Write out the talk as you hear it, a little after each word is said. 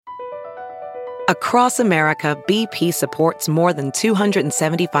Across America, BP supports more than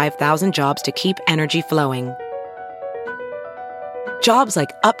 275,000 jobs to keep energy flowing. Jobs like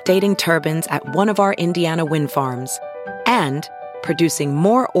updating turbines at one of our Indiana wind farms and producing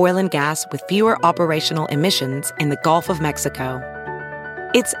more oil and gas with fewer operational emissions in the Gulf of Mexico.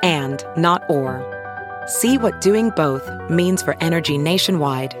 It's and, not or. See what doing both means for energy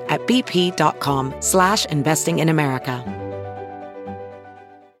nationwide at bp.com/investing in America.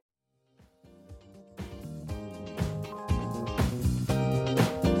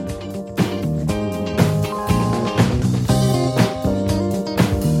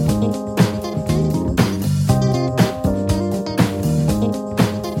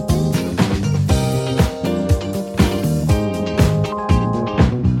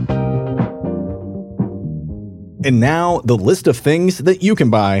 And now, the list of things that you can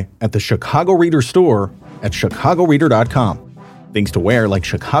buy at the Chicago Reader store at chicagoreader.com. Things to wear like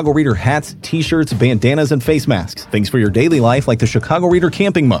Chicago Reader hats, t-shirts, bandanas, and face masks. Things for your daily life like the Chicago Reader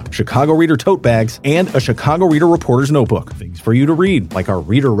camping mug, Chicago Reader tote bags, and a Chicago Reader reporter's notebook. Things for you to read like our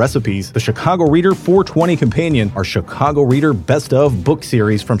Reader recipes, the Chicago Reader 420 Companion, our Chicago Reader Best of book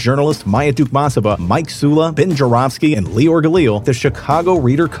series from journalists Maya Dukmasova, Mike Sula, Ben Jarofsky, and Lior Galil, the Chicago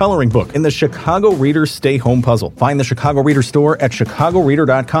Reader coloring book, and the Chicago Reader Stay Home puzzle. Find the Chicago Reader store at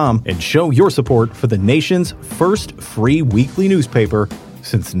chicagoreader.com and show your support for the nation's first free weekly newspaper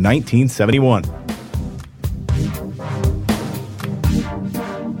since 1971.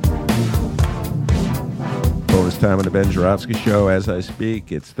 Bonus time on the Ben Jarofsky Show as I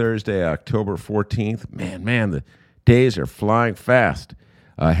speak. It's Thursday, October 14th. Man, the days are flying fast.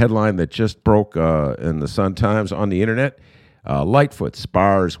 A headline that just broke in the Sun-Times on the internet. Lightfoot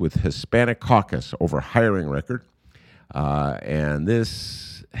spars with Hispanic caucus over hiring record. And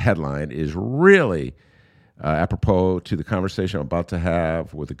this headline is really apropos to the conversation I'm about to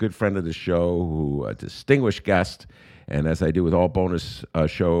have with a good friend of the show, who a distinguished guest. And as I do with all bonus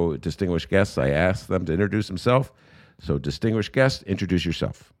show distinguished guests, I ask them to introduce themselves. So, distinguished guest, introduce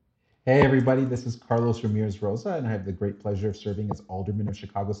yourself. Hey, everybody. This is Carlos Ramirez-Rosa, and I have the great pleasure of serving as Alderman of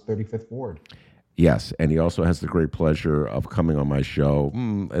Chicago's 35th Ward. Yes, and he also has the great pleasure of coming on my show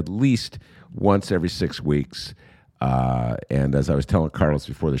at least once every 6 weeks. And as I was telling Carlos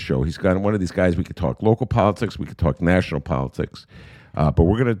before the show, he's got one of these guys. We could talk local politics, we could talk national politics, but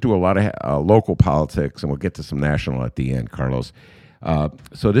we're going to do a lot of local politics, and we'll get to some national at the end, Carlos.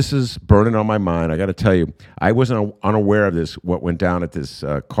 So this is burning on my mind. I got to tell you, I wasn't unaware of this, what went down at this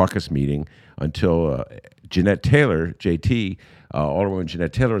caucus meeting, until Jeanette Taylor, JT, Alderwoman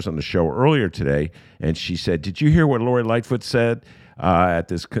Jeanette Taylor, was on the show earlier today, and she said, "Did you hear what Lori Lightfoot said at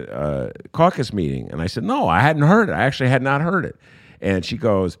this caucus meeting?" And I said, "No, I hadn't heard it. I actually had not heard it." And she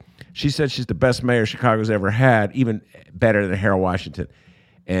said she's the best mayor Chicago's ever had, even better than Harold Washington.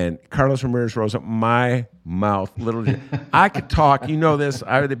 And Carlos Ramirez-Rosa, my mouth, literally, I could talk. You know this.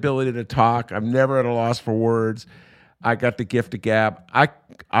 I have the ability to talk. I'm never at a loss for words. I got the gift of gab.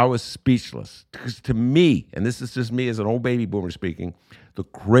 I was speechless. Because to me, and this is just me as an old baby boomer speaking, the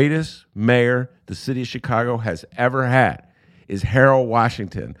greatest mayor the city of Chicago has ever had is Harold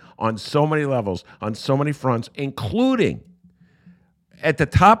Washington, on so many levels, on so many fronts, including at the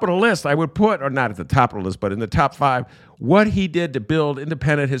top of the list, I would put, or not at the top of the list, but in the top 5, what he did to build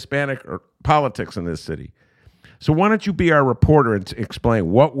independent Hispanic politics in this city. So why don't you be our reporter and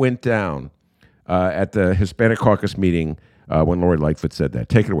explain what went down at the Hispanic caucus meeting when Lori Lightfoot said that.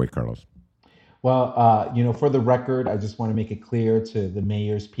 Take it away, Carlos. Well, for the record, I just want to make it clear to the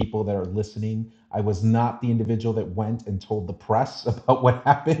mayor's people that are listening, I was not the individual that went and told the press about what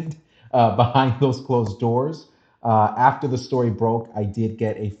happened behind those closed doors. After the story broke, I did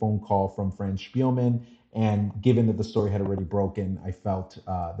get a phone call from Fran Spielman, and given that the story had already broken, I felt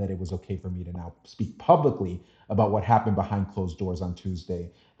that it was okay for me to now speak publicly about what happened behind closed doors on Tuesday.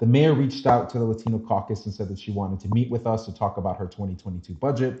 The mayor reached out to the Latino caucus and said that she wanted to meet with us to talk about her 2022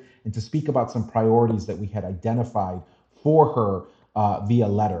 budget and to speak about some priorities that we had identified for her via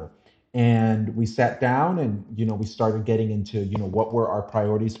letter. And we sat down and, we started getting into, what were our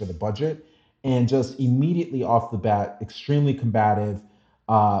priorities for the budget. And just immediately off the bat, extremely combative,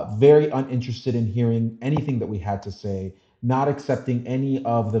 very uninterested in hearing anything that we had to say, not accepting any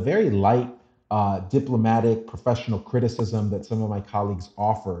of the very light diplomatic, professional criticism that some of my colleagues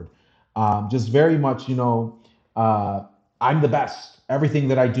offered. Just very much, I'm the best. Everything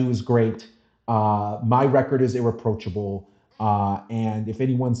that I do is great. My record is irreproachable. And if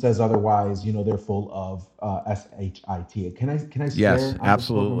anyone says otherwise, they're full of shit. Can I swear? Yes,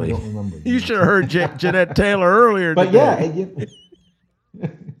 absolutely. I don't remember. You should have heard Jeanette Taylor earlier but today. Yeah.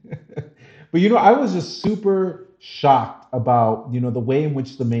 But I was just super shocked about, the way in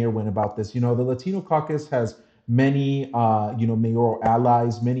which the mayor went about this. The Latino caucus has many, mayoral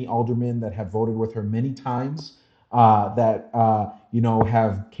allies, many aldermen that have voted with her many times, that,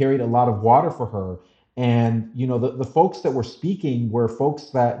 have carried a lot of water for her. And, the folks that were speaking were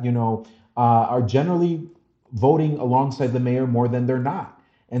folks that, are generally voting alongside the mayor more than they're not.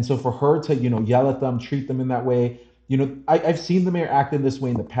 And so for her to, yell at them, treat them in that way, I've seen the mayor act in this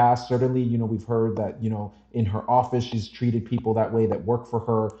way in the past. Certainly, we've heard that, in her office, she's treated people that way that work for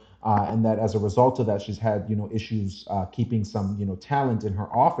her. And that as a result of that, she's had, issues keeping some, talent in her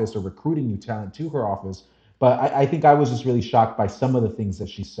office or recruiting new talent to her office. But I think I was just really shocked by some of the things that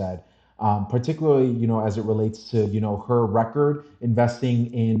she said, particularly, as it relates to, her record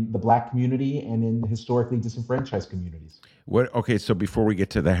investing in the Black community and in historically disenfranchised communities. Okay, so before we get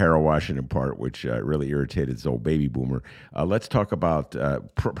to the Harold Washington part, which really irritated this old baby boomer, let's talk about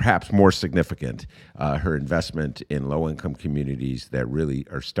perhaps more significant, her investment in low-income communities that really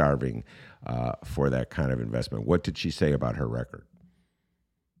are starving for that kind of investment. What did she say about her record?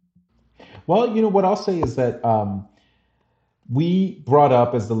 Well, what I'll say is that we brought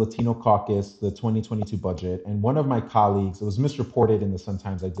up as the Latino caucus the 2022 budget, and one of my colleagues, it was misreported in the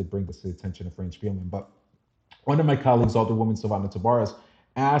Sun-Times, I did bring this to the attention of Frank Spielman, but one of my colleagues, Alderwoman Silvana Tabarez,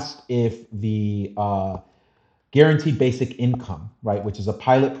 asked if the guaranteed basic income, right, which is a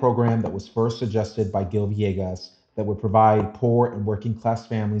pilot program that was first suggested by Gil Villegas that would provide poor and working class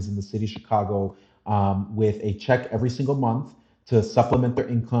families in the city of Chicago with a check every single month to supplement their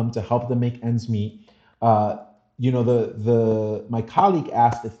income, to help them make ends meet. My colleague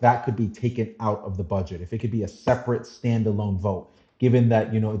asked if that could be taken out of the budget, if it could be a separate standalone vote, given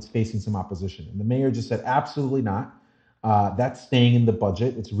that, it's facing some opposition. And the mayor just said, absolutely not. That's staying in the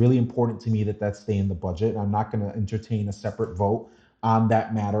budget. It's really important to me that that's stay in the budget. I'm not going to entertain a separate vote on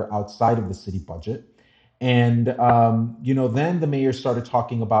that matter outside of the city budget. And, then the mayor started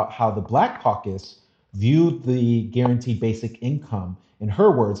talking about how the Black caucus viewed the guaranteed basic income, in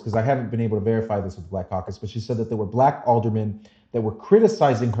her words, because I haven't been able to verify this with the Black caucus, but she said that there were Black aldermen that were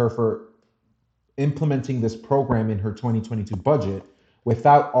criticizing her for implementing this program in her 2022 budget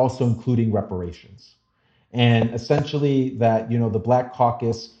without also including reparations. And essentially that, the Black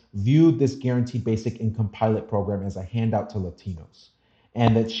caucus viewed this guaranteed basic income pilot program as a handout to Latinos,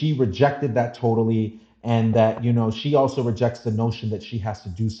 and that she rejected that totally. And that, she also rejects the notion that she has to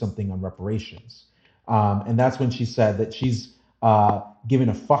do something on reparations. And that's when she said that she's given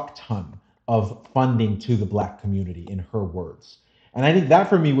a fuck ton of funding to the Black community, in her words. And I think that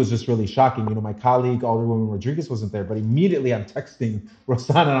for me was just really shocking. My colleague, Alderwoman Rodriguez, wasn't there, but immediately I'm texting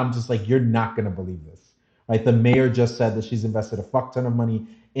Rosanna and I'm just like, you're not going to believe this, right? The mayor just said that she's invested a fuck ton of money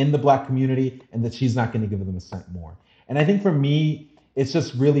in the Black community and that she's not going to give them a cent more. And I think for me, it's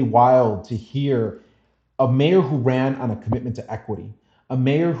just really wild to hear a mayor who ran on a commitment to equity, a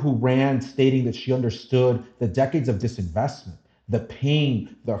mayor who ran stating that she understood the decades of disinvestment, the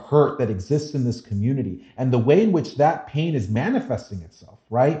pain, the hurt that exists in this community, and the way in which that pain is manifesting itself,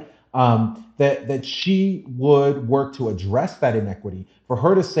 right? That she would work to address that inequity. For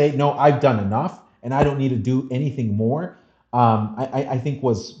her to say, no, I've done enough and I don't need to do anything more, I think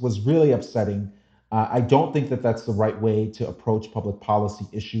was really upsetting. I don't think that that's the right way to approach public policy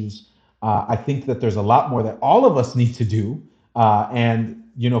issues. I think that there's a lot more that all of us need to do. And,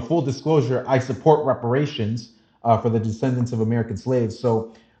 full disclosure, I support reparations for the descendants of American slaves.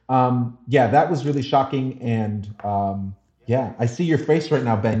 So, that was really shocking. And I see your face right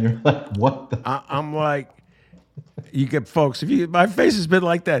now, Ben. You're like, what the? I'm like, you get folks, my face has been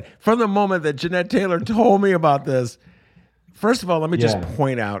like that from the moment that Jeanette Taylor told me about this. First of all, let me just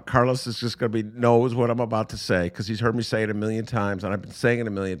point out, Carlos is just going to knows what I'm about to say because he's heard me say it a million times, and I've been saying it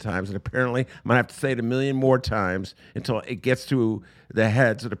a million times, and apparently I'm going to have to say it a million more times until it gets to the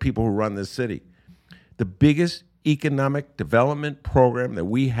heads of the people who run this city. The biggest economic development program that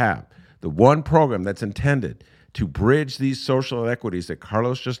we have, the one program that's intended to bridge these social inequities that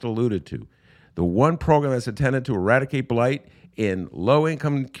Carlos just alluded to, the one program that's intended to eradicate blight in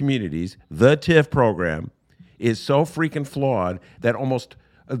low-income communities, the TIF program, is so freaking flawed that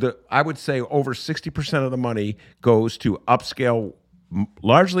I would say over 60% of the money goes to upscale,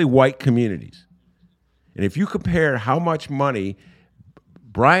 largely white communities. And if you compare how much money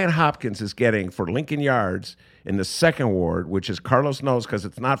Brian Hopkins is getting for Lincoln Yards in the second ward, which is Carlos knows because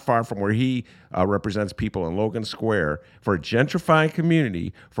it's not far from where he represents people in Logan Square, for a gentrifying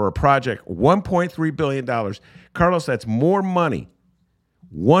community, for a project, $1.3 billion. Carlos, that's more money.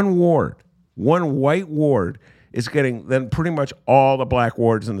 One ward, one white ward is getting than pretty much all the Black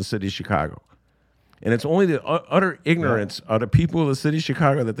wards in the city of Chicago. And it's only the utter ignorance of the people of the city of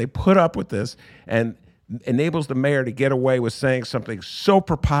Chicago that they put up with this. And enables the mayor to get away with saying something so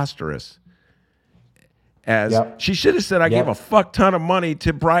preposterous as she should have said, I gave a fuck ton of money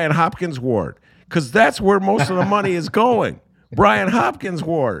to Brian Hopkins' ward, because that's where most of the money is going. Brian Hopkins'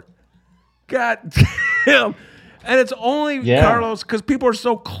 ward. God damn. And it's only, Carlos, because people are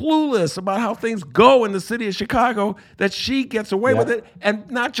so clueless about how things go in the city of Chicago that she gets away with it. And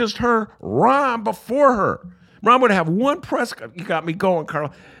not just her, Rahm before her. Rahm would have one press. You got me going,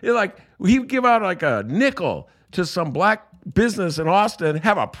 Carlos. He would give out like a nickel to some black business in Austin,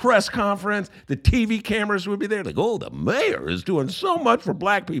 have a press conference. The TV cameras would be there. Like, oh, the mayor is doing so much for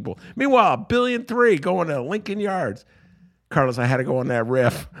black people. Meanwhile, $1.3 billion going to Lincoln Yards. Carlos, I had to go on that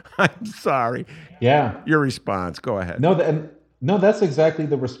riff. I'm sorry. Yeah. Your response. Go ahead. No, that's exactly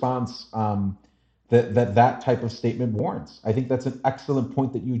the response that type of statement warrants. I think that's an excellent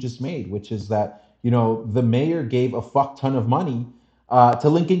point that you just made, which is that, the mayor gave a fuck ton of money to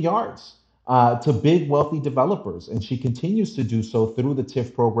Lincoln Yards, to big wealthy developers. And she continues to do so through the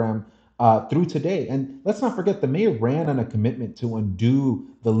TIF program through today. And let's not forget, the mayor ran on a commitment to undo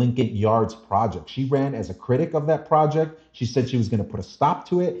the Lincoln Yards project. She ran as a critic of that project. She said she was going to put a stop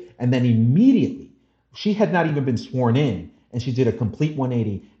to it. And then immediately, she had not even been sworn in, and she did a complete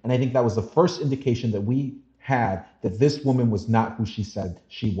 180. And I think that was the first indication that we had that this woman was not who she said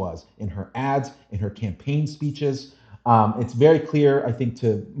she was in her ads, in her campaign speeches. It's very clear, I think,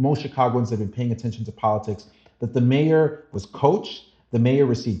 to most Chicagoans that have been paying attention to politics, that the mayor was coached. The mayor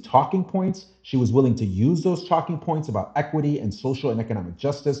received talking points. She was willing to use those talking points about equity and social and economic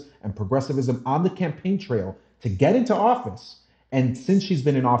justice and progressivism on the campaign trail to get into office. And since she's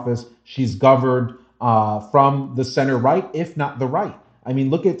been in office, she's governed from the center right, if not the right. I mean,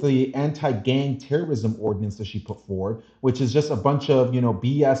 look at the anti-gang terrorism ordinance that she put forward, which is just a bunch of,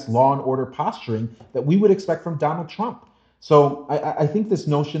 BS law and order posturing that we would expect from Donald Trump. So I think this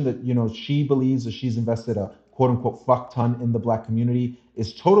notion that, she believes that she's invested a quote unquote fuck ton in the black community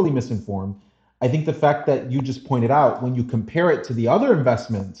is totally misinformed. I think the fact that you just pointed out, when you compare it to the other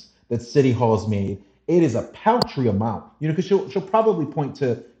investments that City Hall has made, it is a paltry amount, because she'll probably point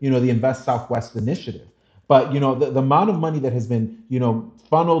to, the Invest Southwest initiative. But, the amount of money that has been,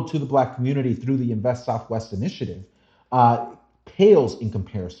 funneled to the black community through the Invest Southwest initiative pales in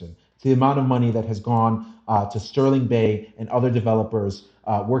comparison to the amount of money that has gone to Sterling Bay and other developers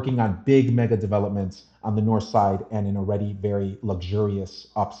working on big mega developments on the north side and in already very luxurious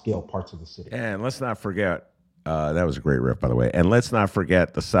upscale parts of the city. And let's not forget, that was a great riff, by the way. And let's not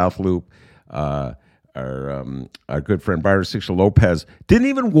forget the South Loop. Our good friend Byron Sixto Lopez didn't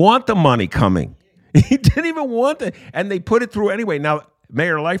even want the money coming. He didn't even want it, and they put it through anyway. Now,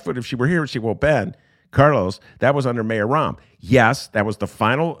 Mayor Lightfoot, if she were here, she'd, well, Ben, Carlos, that was under Mayor Rahm. Yes, that was the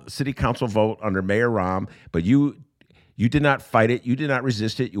final city council vote under Mayor Rahm, but you did not fight it. You did not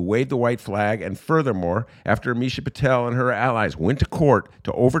resist it. You waved the white flag. And furthermore, after Amisha Patel and her allies went to court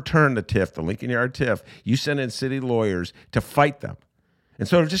to overturn the TIF, the Lincoln Yard TIF, you sent in city lawyers to fight them. And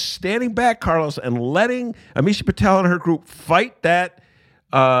so just standing back, Carlos, and letting Amisha Patel and her group fight that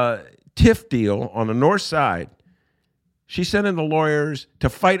TIF deal on the north side, she sent in the lawyers to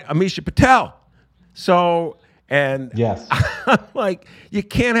fight Amisha Patel. So, and yes, I'm like, you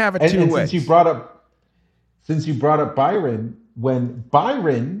can't have it two ways. Since you brought up Byron, when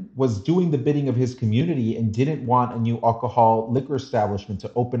Byron was doing the bidding of his community and didn't want a new alcohol liquor establishment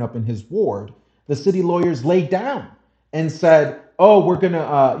to open up in his ward, the city lawyers laid down and said, oh, we're going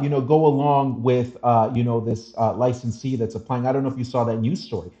to, go along with, this licensee that's applying. I don't know if you saw that news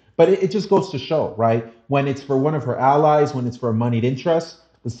story, but it just goes to show, right? When it's for one of her allies, when it's for a moneyed interest,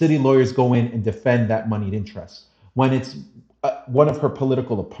 the city lawyers go in and defend that moneyed interest. When it's one of her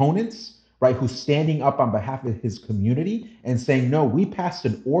political opponents, right, who's standing up on behalf of his community and saying, no, we passed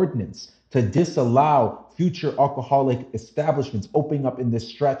an ordinance to disallow future alcoholic establishments opening up in this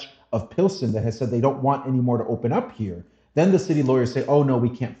stretch of Pilsen that has said they don't want any more to open up here. Then the city lawyers say, oh, no, we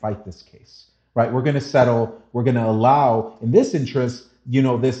can't fight this case, right? We're going to settle. We're going to allow, in this interest,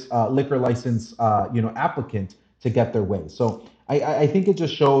 this liquor license, applicant to get their way. So I think it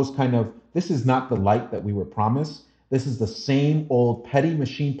just shows kind of, this is not the light that we were promised. This is the same old petty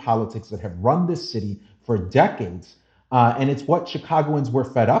machine politics that have run this city for decades. And it's what Chicagoans were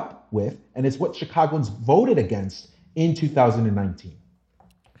fed up with. And it's what Chicagoans voted against in 2019.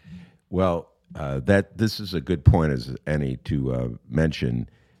 Well, this is a good point as any to mention.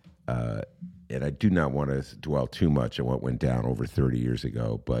 And I do not want to dwell too much on what went down over 30 years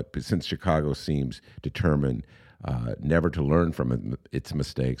ago. But since Chicago seems determined never to learn from its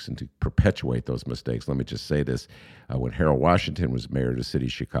mistakes and to perpetuate those mistakes. Let me just say this. When Harold Washington was mayor of the city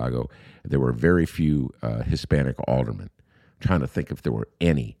of Chicago, there were very few Hispanic aldermen. trying to think if there were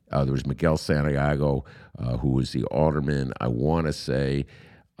any. There was Miguel Santiago, who was the alderman, I want to say,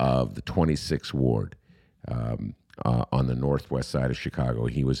 of the 26th Ward on the northwest side of Chicago.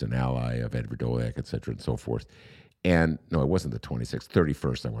 He was an ally of Ed Verdoliak, et cetera, and so forth. And no, it wasn't the 26th,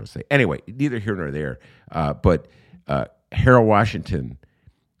 31st, I want to say. Anyway, neither here nor there. But Harold Washington,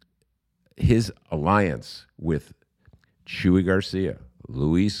 his alliance with Chuy Garcia,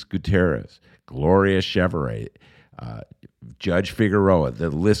 Luis Gutierrez, Gloria Chevrolet, Judge Figueroa, the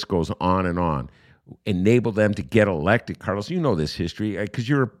list goes on, enabled them to get elected. Carlos, you know this history because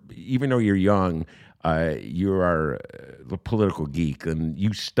even though you're young, you are a political geek and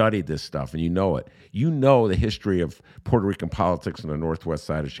you studied this stuff and you know it. You know the history of Puerto Rican politics on the northwest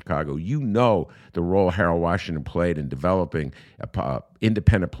side of Chicago. You know the role Harold Washington played in developing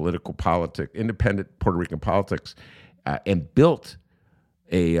independent independent Puerto Rican politics, and built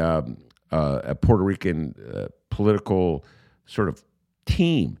a Puerto Rican political sort of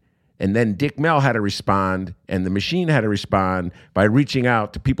team. And then Dick Mell had to respond, and the machine had to respond by reaching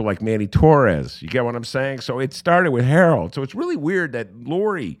out to people like Manny Torres. You get what I'm saying? So it started with Harold. So it's really weird that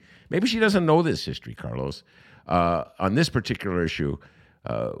Lori, maybe she doesn't know this history, Carlos, on this particular issue,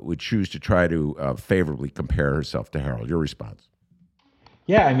 would choose to try to favorably compare herself to Harold. Your response?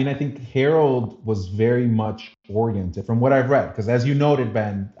 Yeah, I mean, I think Harold was very much oriented from what I've read, because as you noted,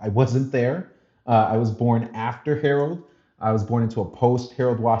 Ben, I wasn't there. I was born after Harold. I was born into a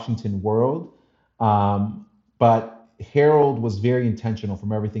post-Harold Washington world. But Harold was very intentional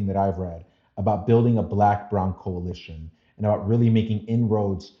from everything that I've read about building a Black-Brown coalition and about really making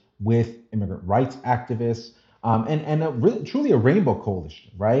inroads with immigrant rights activists, and truly a rainbow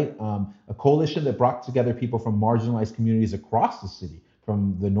coalition, right? A coalition that brought together people from marginalized communities across the city,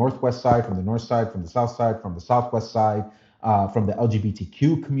 from the northwest side, from the north side, from the south side, from the southwest side, from the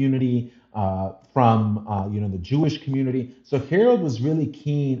LGBTQ community, from the Jewish community. So Harold was really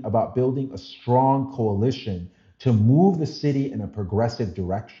keen about building a strong coalition to move the city in a progressive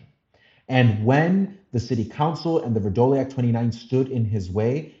direction. And when the city council and the Verdoliak 29 stood in his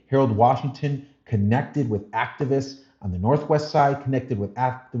way, Harold Washington connected with activists on the northwest side, connected with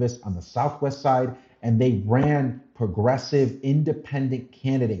activists on the southwest side, and they ran progressive independent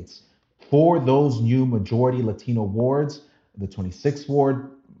candidates for those new majority Latino wards, the 26th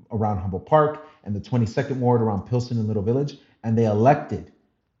ward around Humboldt Park and the 22nd ward around Pilsen and Little Village, and they elected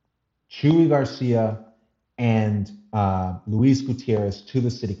Chuy Garcia and Luis Gutierrez to the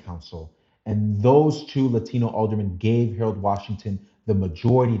city council. And those two Latino aldermen gave Harold Washington the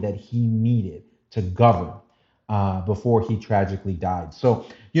majority that he needed to govern before he tragically died. So,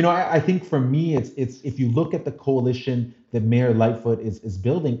 I think for me, it's if you look at the coalition that Mayor Lightfoot is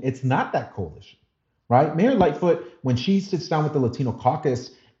building, it's not that coalition, right? Mayor Lightfoot, when she sits down with the Latino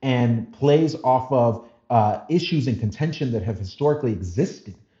caucus and plays off of issues and contention that have historically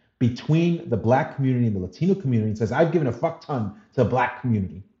existed between the Black community and the Latino community, and says, I've given a fuck ton to the Black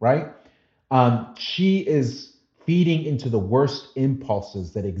community, right? She is feeding into the worst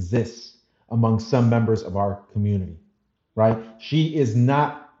impulses that exist among some members of our community, right? She is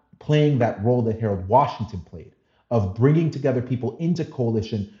not playing that role that Harold Washington played of bringing together people into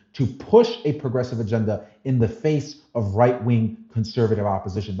coalition to push a progressive agenda in the face of right-wing conservative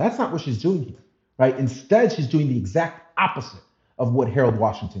opposition. That's not what she's doing here, right? Instead, she's doing the exact opposite of what Harold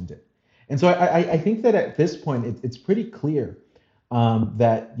Washington did. And so I think that at this point, it's pretty clear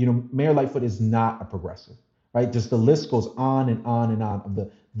that Mayor Lightfoot is not a progressive, right? Just the list goes on and on and on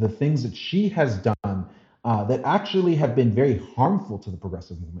of the things that she has done that actually have been very harmful to the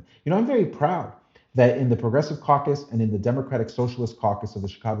progressive movement. I'm very proud that in the Progressive Caucus and in the Democratic Socialist Caucus of the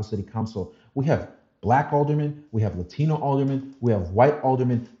Chicago City Council, we have Black aldermen, we have Latino aldermen, we have white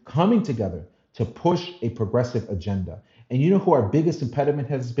aldermen coming together to push a progressive agenda. And who our biggest impediment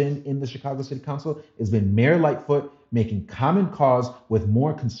has been in the Chicago City Council has been Mayor Lightfoot making common cause with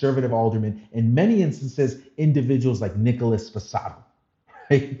more conservative aldermen, in many instances, individuals like Nicholas Sposato,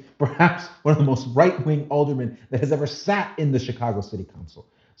 right? Perhaps one of the most right-wing aldermen that has ever sat in the Chicago City Council.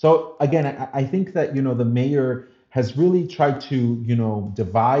 So again, I think that, the mayor has really tried to,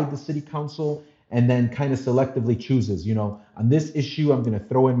 divide the city council and then kind of selectively chooses, on this issue, I'm going to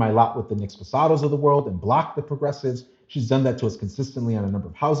throw in my lot with the Nick Sposatos of the world and block the progressives. She's done that to us consistently on a number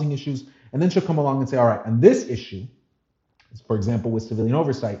of housing issues. And then she'll come along and say, all right, on this issue, for example, with civilian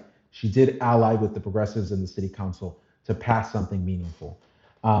oversight, she did ally with the progressives in the city council to pass something meaningful.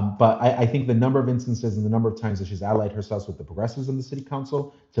 But I think the number of instances and the number of times that she's allied herself with the progressives in the city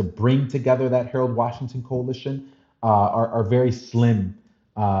council to bring together that Harold Washington coalition are very slim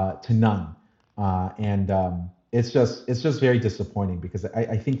to none. And it's just very disappointing because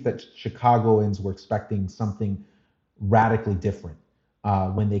I think that Chicagoans were expecting something radically different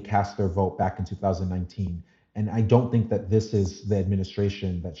when they cast their vote back in 2019. And I don't think that this is the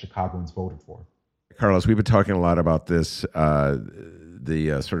administration that Chicagoans voted for. Carlos, we've been talking a lot about this,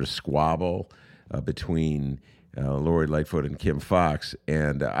 the sort of squabble between Lori Lightfoot and Kim Foxx.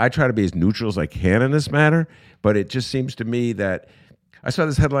 And I try to be as neutral as I can in this matter, but it just seems to me that I saw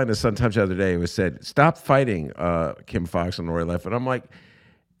this headline in the Sun Times the other day. It was said, "Stop fighting Kim Foxx and Lori Lightfoot." I'm like,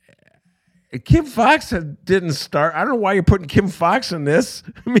 Kim Foxx didn't start. I don't know why you're putting Kim Foxx in this.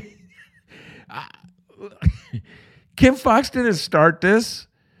 I mean, Kim Foxx didn't start this,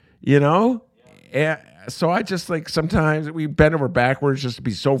 you know? And so I just like sometimes we bend over backwards just to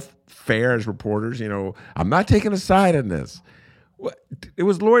be so fair as reporters. You know, I'm not taking a side in this. It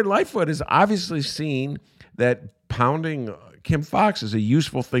was Lori Lightfoot has obviously seen that pounding Kim Foxx is a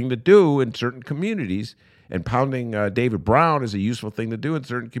useful thing to do in certain communities, and pounding David Brown is a useful thing to do in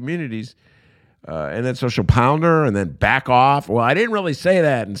certain communities. And then so she'll pound her and then back off. Well, I didn't really say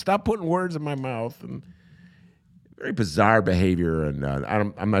that, and stop putting words in my mouth. And very bizarre behavior, and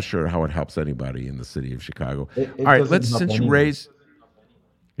I'm not sure how it helps anybody in the city of Chicago. All right, since you raise,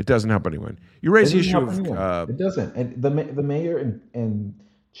 it doesn't help anyone. You raise the issue of it doesn't, and the mayor and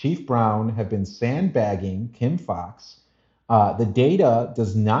Chief Brown have been sandbagging Kim Foxx. The data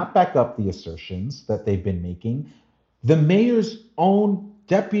does not back up the assertions that they've been making. The mayor's own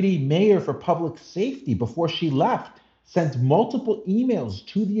deputy mayor for public safety, before she left, sent multiple emails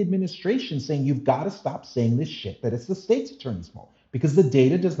to the administration saying, you've got to stop saying this shit, that it's the state's attorney's fault, because the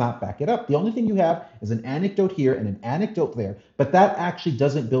data does not back it up. The only thing you have is an anecdote here and an anecdote there, but that actually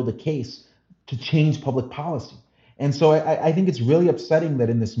doesn't build a case to change public policy. And so I think it's really upsetting that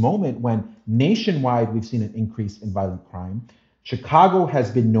in this moment, when nationwide we've seen an increase in violent crime, Chicago has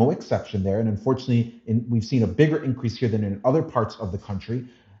been no exception there. And unfortunately, we've seen a bigger increase here than in other parts of the country.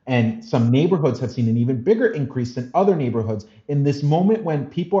 And some neighborhoods have seen an even bigger increase than other neighborhoods. In this moment when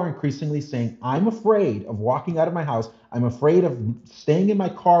people are increasingly saying, I'm afraid of walking out of my house, I'm afraid of staying in my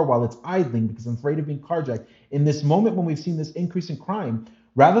car while it's idling because I'm afraid of being carjacked. In this moment when we've seen this increase in crime,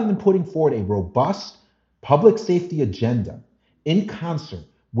 rather than putting forward a robust public safety agenda in concert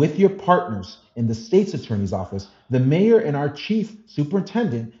with your partners in the state's attorney's office, the mayor and our chief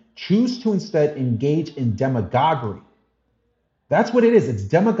superintendent choose to instead engage in demagoguery. That's what it is. It's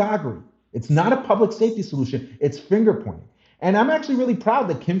demagoguery. It's not a public safety solution. It's finger pointing. And I'm actually really proud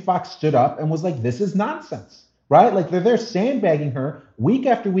that Kim Foxx stood up and was like, this is nonsense, right? Like they're sandbagging her week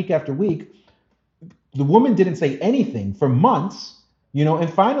after week after week. The woman didn't say anything for months,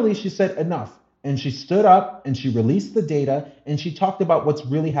 and finally she said enough. And she stood up and she released the data and she talked about what's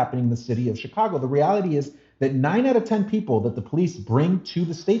really happening in the city of Chicago. The reality is that 9 out of 10 people that the police bring to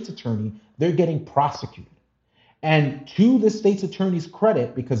the state's attorney, they're getting prosecuted. And to the state's attorney's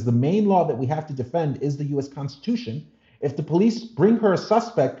credit, because the main law that we have to defend is the US Constitution, if the police bring her a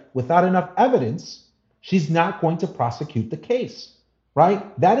suspect without enough evidence, she's not going to prosecute the case,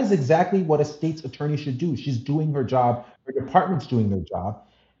 right? That is exactly what a state's attorney should do. She's doing her job, her department's doing their job.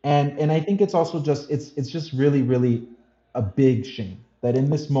 And I think it's also it's just really, really a big shame that in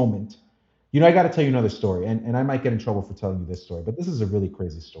this moment, I got to tell you another story, and I might get in trouble for telling you this story, but this is a really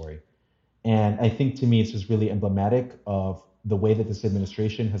crazy story. And I think to me, it's just really emblematic of the way that this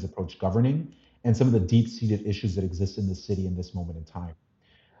administration has approached governing and some of the deep-seated issues that exist in the city in this moment in time.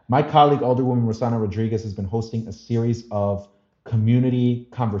 My colleague, Alderwoman Rossana Rodriguez, has been hosting a series of community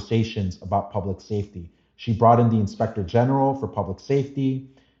conversations about public safety. She brought in the Inspector General for Public Safety.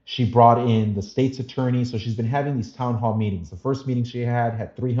 She brought in the state's attorney. So she's been having these town hall meetings. The first meeting she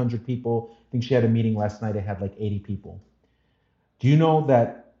had 300 people. I think she had a meeting last night. It had like 80 people. Do you know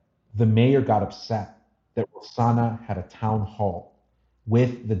that the mayor got upset that Rossana had a town hall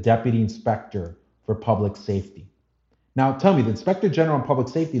with the deputy inspector for public safety? Now, tell me, the Inspector General on Public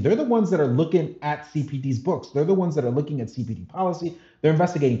Safety, they're the ones that are looking at CPD's books. They're the ones that are looking at CPD policy. They're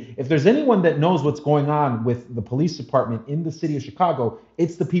investigating. If there's anyone that knows what's going on with the police department in the city of Chicago,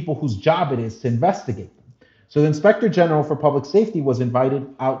 it's the people whose job it is to investigate them. So the Inspector General for Public Safety was invited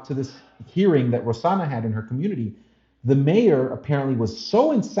out to this hearing that Rossana had in her community. The mayor apparently was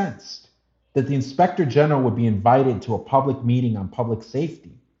so incensed that the Inspector General would be invited to a public meeting on public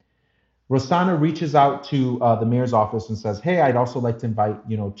safety. Rossana reaches out to the mayor's office and says, hey, I'd also like to invite,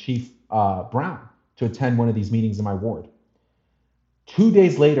 Chief Brown to attend one of these meetings in my ward. 2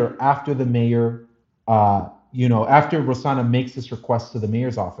 days later, after the mayor, after Rossana makes this request to the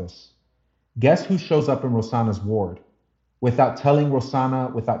mayor's office, guess who shows up in Rossana's ward without telling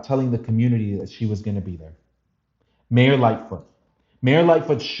Rossana, without telling the community that she was going to be there? Mayor Lightfoot. Mayor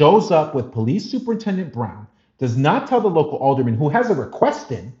Lightfoot shows up with Police Superintendent Brown, does not tell the local alderman who has a request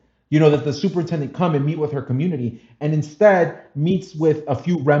in, That the superintendent come and meet with her community and instead meets with a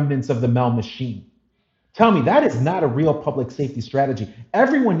few remnants of the Mel machine. Tell me, that is not a real public safety strategy.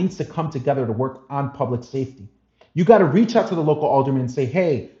 Everyone needs to come together to work on public safety. You got to reach out to the local alderman and say,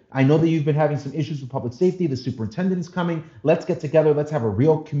 hey, I know that you've been having some issues with public safety. The superintendent is coming. Let's get together. Let's have a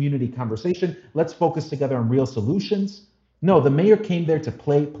real community conversation. Let's focus together on real solutions. No, the mayor came there to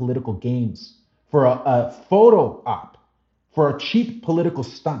play political games for a photo op, for a cheap political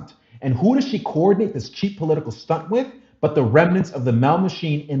stunt. And who does she coordinate this cheap political stunt with? But the remnants of the Mel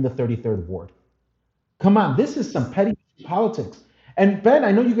machine in the 33rd Ward. Come on, this is some petty politics. And Ben,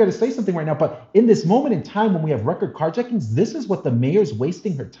 I know you got to say something right now, but in this moment in time when we have record carjackings, this is what the mayor's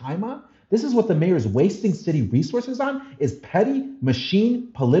wasting her time on. This is what the mayor's wasting city resources on, is petty machine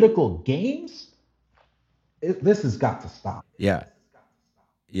political games. This has got to stop. Yeah.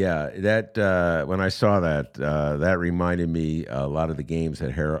 Yeah, that when I saw that, that reminded me a lot of the games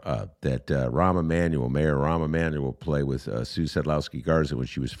that Mayor Rahm Emanuel played with Sue Sedlowski Garza when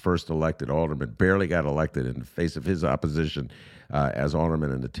she was first elected alderman. Barely got elected in the face of his opposition as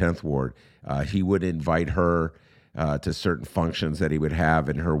alderman in the 10th ward. He would invite her to certain functions that he would have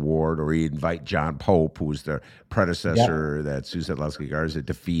in her ward, or he'd invite John Pope, who was the predecessor that Sue Sedlowski Garza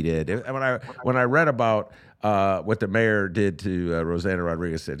defeated. And when I read about what the mayor did to Rosanna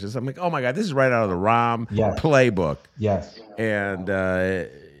Rodriguez-Sanchez, I'm like, oh my God, this is right out of the Rahm playbook. Yes. And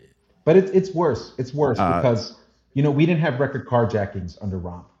but it's worse. It's worse because we didn't have record carjackings under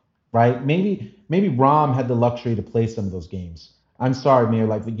Rahm, right? Maybe Rahm had the luxury to play some of those games. I'm sorry,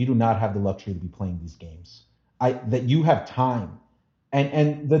 Mayor, you do not have the luxury to be playing these games. That you have time,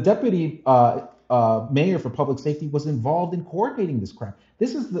 and the deputy mayor for public safety was involved in coordinating this crap.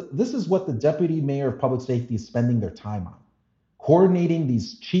 This is what the deputy mayor of public safety is spending their time on, coordinating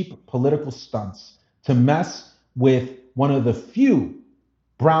these cheap political stunts to mess with one of the few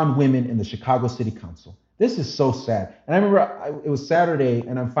brown women in the Chicago City Council. This is so sad. And I remember it was Saturday,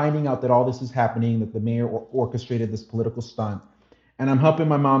 and I'm finding out that all this is happening, that the mayor orchestrated this political stunt. And I'm helping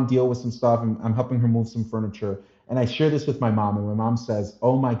my mom deal with some stuff, and I'm helping her move some furniture. And I share this with my mom, and my mom says,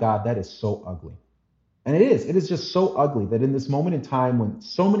 oh my God, that is so ugly. And it is just so ugly that in this moment in time when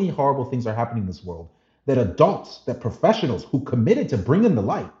so many horrible things are happening in this world, that adults, that professionals who committed to bringing the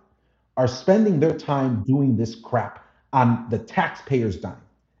light are spending their time doing this crap on the taxpayers' dime.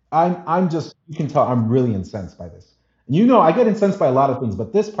 You can tell I'm really incensed by this. And I get incensed by a lot of things,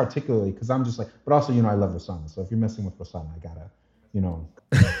 but this particularly, because I'm just like, but also, I love Rosanna. So if you're messing with Rosanna, I gotta,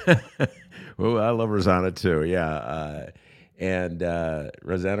 Well, I love Rosanna too. Yeah. And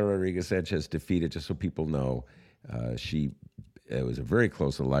Rosanna Rodriguez-Sanchez defeated, just so people know, it was a very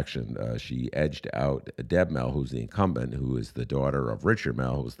close election. She edged out Deb Mel, who's the incumbent, who is the daughter of Richard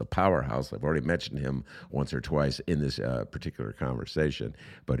Mel, who was the powerhouse. I've already mentioned him once or twice in this particular conversation,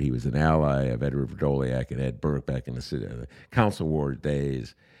 but he was an ally of Edward Verdoliak and Ed Burke back in the council ward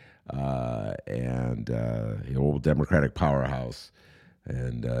days, and the old Democratic powerhouse.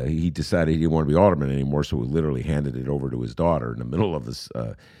 And he decided he didn't want to be alderman anymore, so he literally handed it over to his daughter in the middle of this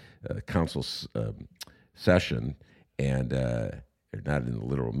council session, and not in the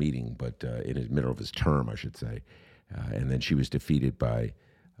literal meeting, but in the middle of his term, I should say. And then she was defeated by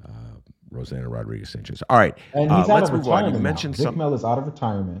Rosanna Rodriguez-Sanchez. All right, and he's let's out of move on. retirement You mentioned now. Dick Mel is out of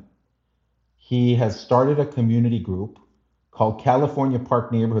retirement. He has started a community group called California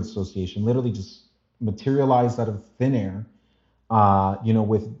Park Neighborhood Association, literally just materialized out of thin air.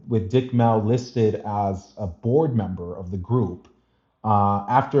 With Dick Mel listed as a board member of the group.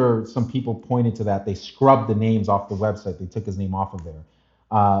 After some people pointed to that, they scrubbed the names off the website. They took his name off of there.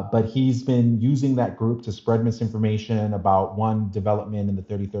 But he's been using that group to spread misinformation about one development in the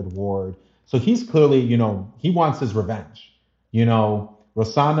 33rd Ward. So he's clearly, he wants his revenge.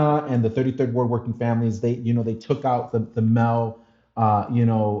 Rosanna and the 33rd Ward working families, they took out the Mel,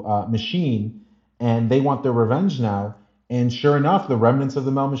 machine, and they want their revenge now. And sure enough, the remnants of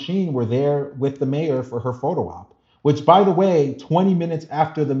the Mel machine were there with the mayor for her photo op, which, by the way, 20 minutes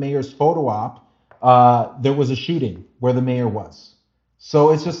after the mayor's photo op, there was a shooting where the mayor was.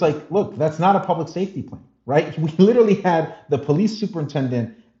 So it's just like, look, that's not a public safety plan, right? We literally had the police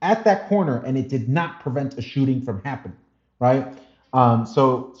superintendent at that corner, and it did not prevent a shooting from happening, right?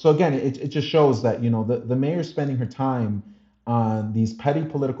 So again, it just shows that, the mayor's spending her time on these petty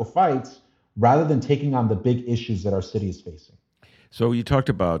political fights rather than taking on the big issues that our city is facing. So you talked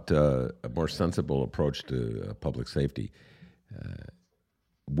about a more sensible approach to public safety.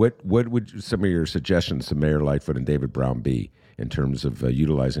 What would some of your suggestions to Mayor Lightfoot and David Brown be in terms of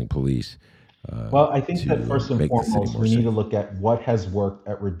utilizing police? Well, I think that first and foremost, we need to look at what has worked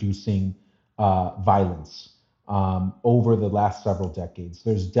at reducing violence. over the last several decades.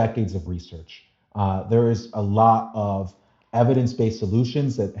 There's decades of research. There is a lot of evidence-based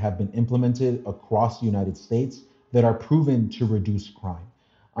solutions that have been implemented across the United States that are proven to reduce crime.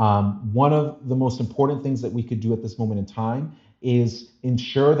 One of the most important things that we could do at this moment in time is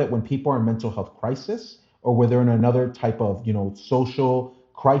ensure that when people are in mental health crisis or where they're in another type of, social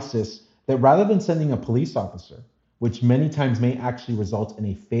crisis, that rather than sending a police officer, which many times may actually result in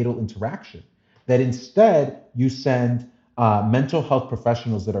a fatal interaction, that instead you send mental health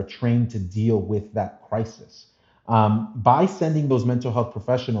professionals that are trained to deal with that crisis. By sending those mental health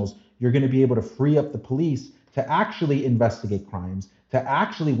professionals, you're going to be able to free up the police to actually investigate crimes, to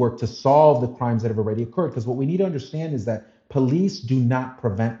actually work to solve the crimes that have already occurred. Because what we need to understand is that police do not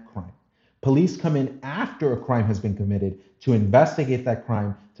prevent crime. Police come in after a crime has been committed to investigate that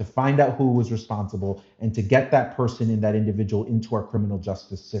crime, to find out who was responsible, and to get that person and that individual into our criminal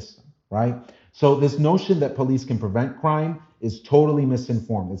justice system, right? So this notion that police can prevent crime is totally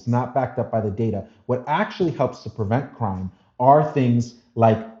misinformed. It's not backed up by the data. What actually helps to prevent crime are things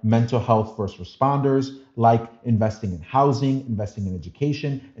like mental health first responders, like investing in housing, investing in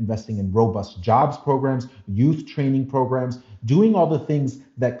education, investing in robust jobs programs, youth training programs, doing all the things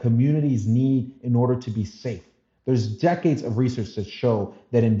that communities need in order to be safe. There's decades of research that show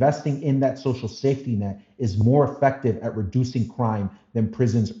that investing in that social safety net is more effective at reducing crime than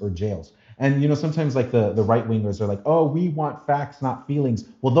prisons or jails. And sometimes like the right wingers are like, oh, we want facts, not feelings.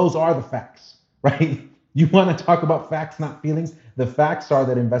 Well, those are the facts, right? You want to talk about facts, not feelings? The facts are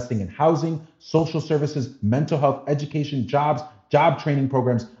that investing in housing, social services, mental health, education, jobs, job training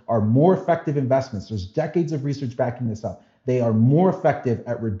programs are more effective investments. There's decades of research backing this up. They are more effective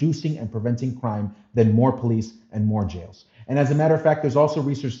at reducing and preventing crime than more police and more jails. And as a matter of fact, there's also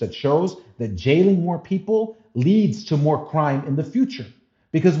research that shows that jailing more people leads to more crime in the future.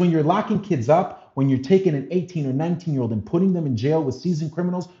 Because when you're locking kids up, when you're taking an 18 or 19-year-old and putting them in jail with seasoned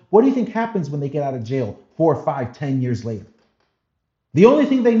criminals, what do you think happens when they get out of jail 4, 5, 10 years later? The only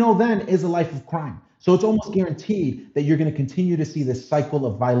thing they know then is a life of crime. So it's almost guaranteed that you're going to continue to see this cycle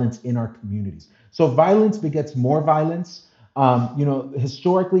of violence in our communities. So violence begets more violence.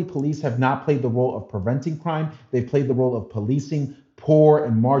 Historically, police have not played the role of preventing crime. They've played the role of policing poor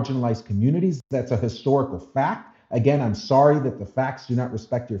and marginalized communities. That's a historical fact. Again, I'm sorry that the facts do not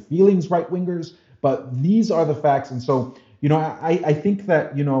respect your feelings, right wingers, but these are the facts. And so, I think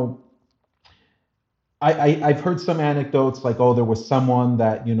that, I've heard some anecdotes like, oh, there was someone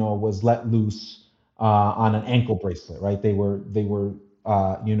that, was let loose on an ankle bracelet, right? They were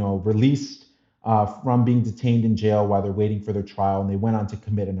released from being detained in jail while they're waiting for their trial, and they went on to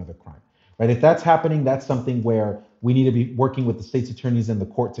commit another crime, right? If that's happening, that's something where we need to be working with the state's attorneys and the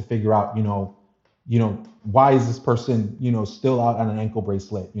court to figure out, why is this person, still out on an ankle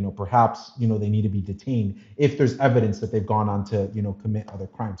bracelet? Perhaps, they need to be detained if there's evidence that they've gone on to, commit other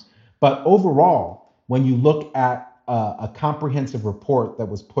crimes. But overall, when you look at a comprehensive report that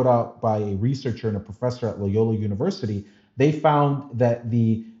was put out by a researcher and a professor at Loyola University, they found that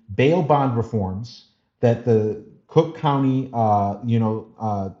the bail bond reforms that the Cook County,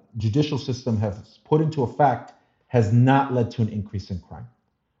 judicial system has put into effect has not led to an increase in crime,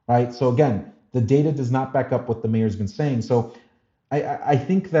 right? So again, the data does not back up what the mayor's been saying. So I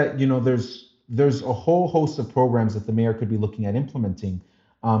think that, there's a whole host of programs that the mayor could be looking at implementing,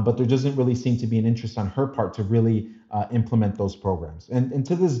 but there doesn't really seem to be an interest on her part to really implement those programs. And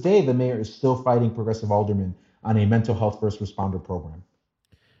to this day, the mayor is still fighting progressive aldermen on a mental health first responder program.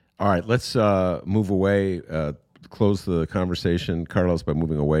 All right, let's move away, close the conversation, Carlos, by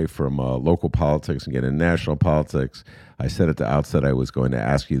moving away from local politics and get into national politics. I said at the outset I was going to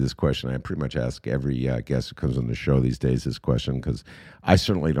ask you this question. I pretty much ask every guest who comes on the show these days this question because I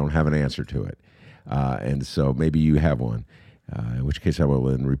certainly don't have an answer to it. And so maybe you have one, in which case I will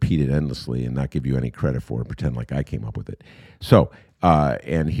then repeat it endlessly and not give you any credit for it, pretend like I came up with it. So,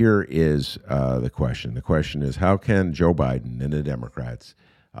 and here is the question. The question is, how can Joe Biden and the Democrats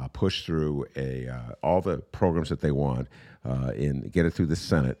push through all the programs that they want and get it through the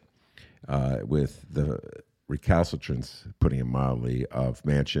Senate with the recalcitrance, putting it mildly, of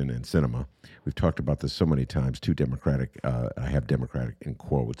Manchin and Sinema. We've talked about this so many times. Two Democratic, I have Democratic in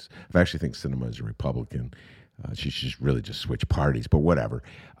quotes. I actually think Sinema is a Republican. She should really just switch parties, but whatever.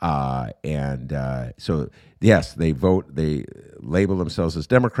 So, yes, they vote. They label themselves as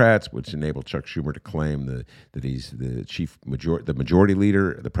Democrats, which enabled Chuck Schumer to claim that he's the majority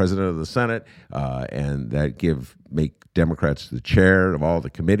leader, the president of the Senate, and that make Democrats the chair of all the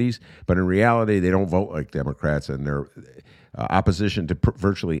committees. But in reality, they don't vote like Democrats, and their opposition to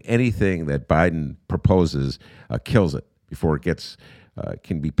virtually anything that Biden proposes kills it before it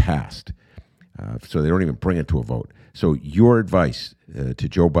can be passed. So they don't even bring it to a vote. So your advice to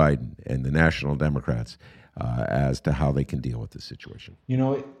Joe Biden and the National Democrats as to how they can deal with this situation?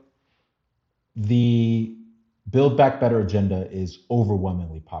 The Build Back Better agenda is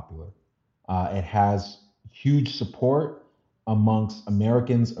overwhelmingly popular. It has huge support amongst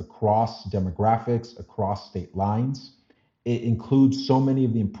Americans across demographics, across state lines. It includes so many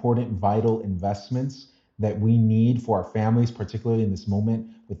of the important, vital investments that we need for our families, particularly in this moment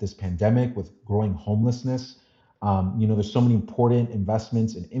with this pandemic, with growing homelessness. There's so many important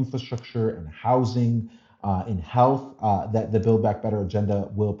investments in infrastructure and housing, in health, that the Build Back Better agenda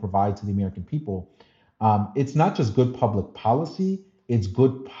will provide to the American people. It's not just good public policy, it's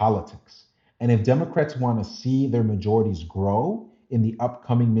good politics. And if Democrats want to see their majorities grow in the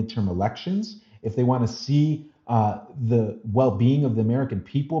upcoming midterm elections, if they want to see the well-being of the American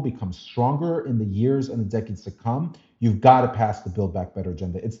people become stronger in the years and the decades to come, you've got to pass the Build Back Better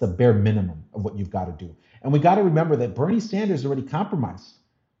agenda. It's the bare minimum of what you've got to do. And we got to remember that Bernie Sanders already compromised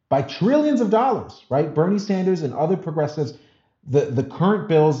by trillions of dollars, right? Bernie Sanders and other progressives, the current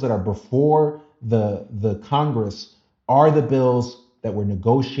bills that are before the Congress are the bills that were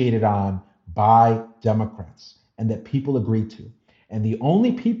negotiated on by Democrats and that people agreed to. And the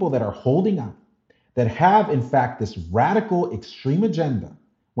only people that are holding out, that have, in fact, this radical extreme agenda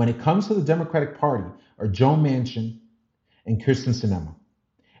when it comes to the Democratic Party are Joe Manchin and Kirsten Sinema.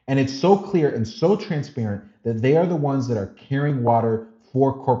 And it's so clear and so transparent that they are the ones that are carrying water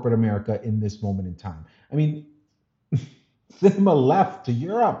for corporate America in this moment in time. I mean, Sinema left to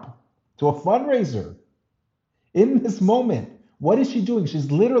Europe to a fundraiser in this moment. What is she doing?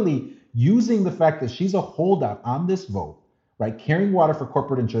 She's literally using the fact that she's a holdout on this vote, right? Carrying water for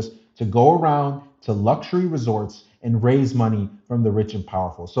corporate interests to go around to luxury resorts and raise money from the rich and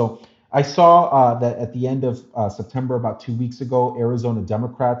powerful. So I saw that at the end of September, about 2 weeks ago, Arizona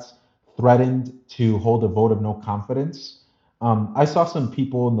Democrats threatened to hold a vote of no confidence. I saw some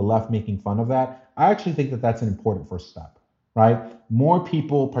people in the left making fun of that. I actually think that that's an important first step, right? More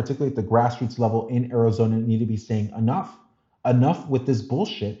people, particularly at the grassroots level in Arizona, need to be saying enough with this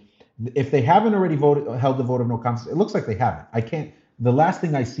bullshit. If they haven't already held the vote of no confidence, it looks like they haven't. The last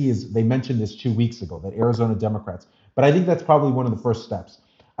thing I see is they mentioned this 2 weeks ago, that Arizona Democrats, but I think that's probably one of the first steps.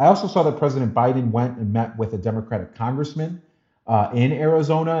 I also saw that President Biden went and met with a Democratic congressman in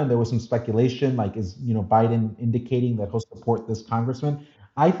Arizona, and there was some speculation, like, is Biden indicating that he'll support this congressman?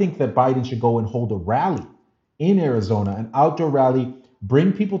 I think that Biden should go and hold a rally in Arizona, an outdoor rally,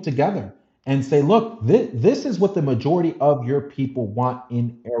 bring people together and say, look, this is what the majority of your people want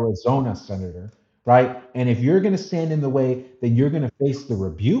in Arizona, Senator, right? And if you're going to stand in the way, then you're going to face the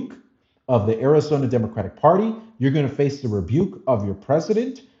rebuke of the Arizona Democratic Party. You're going to face the rebuke of your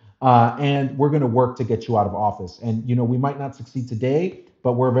president. And we're going to work to get you out of office. And, we might not succeed today,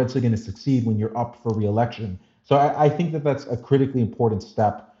 but we're eventually going to succeed when you're up for reelection. So I think that that's a critically important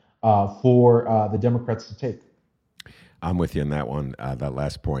step for the Democrats to take. I'm with you on that one, that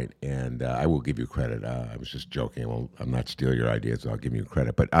last point, and I will give you credit. I was just joking. Well, I'm not stealing your ideas. I'll give you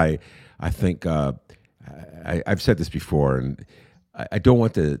credit. But I think I've said this before, and I don't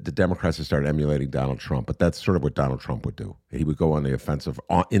want the Democrats to start emulating Donald Trump, but that's sort of what Donald Trump would do. He would go on the offensive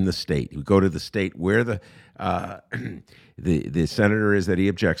in the state. He would go to the state where the senator is that he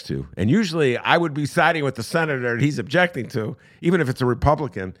objects to. And usually I would be siding with the senator that he's objecting to, even if it's a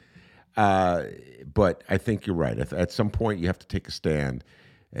Republican. But I think you're right. At some point you have to take a stand,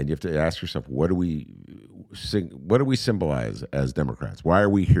 and you have to ask yourself, what do we symbolize as Democrats? Why are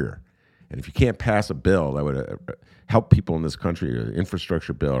we here? And if you can't pass a bill that would help people in this country, an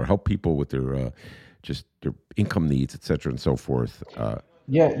infrastructure bill, or help people with their their income needs, et cetera, and so forth.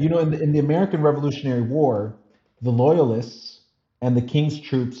 In the American Revolutionary War, the Loyalists and the King's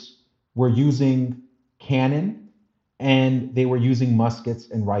troops were using cannon, and they were using muskets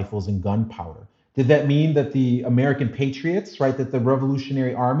and rifles and gunpowder. Did that mean that the American patriots, right, that the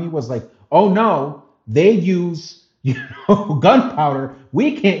Revolutionary Army was like, oh no, they use gunpowder.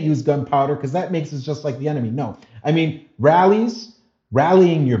 We can't use gunpowder because that makes us just like the enemy. No, I mean,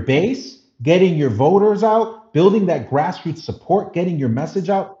 rallying your base, getting your voters out, building that grassroots support, getting your message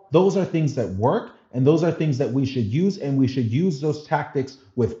out. Those are things that work, and those are things that we should use, and we should use those tactics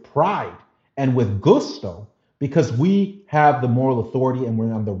with pride and with gusto because we have the moral authority and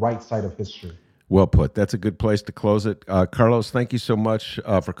we're on the right side of history. Well put. That's a good place to close it. Carlos, thank you so much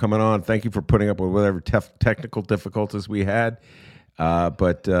for coming on. Thank you for putting up with whatever technical difficulties we had.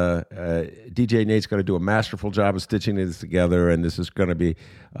 But DJ Nate's going to do a masterful job of stitching this together, and this is going to be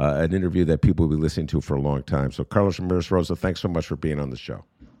an interview that people will be listening to for a long time. So, Carlos Ramirez-Rosa, thanks so much for being on the show.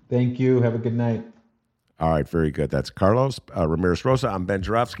 Thank you. Have a good night. All right, very good. That's Carlos Ramirez-Rosa. I'm Ben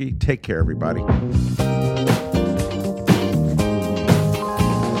Jarofsky. Take care, everybody.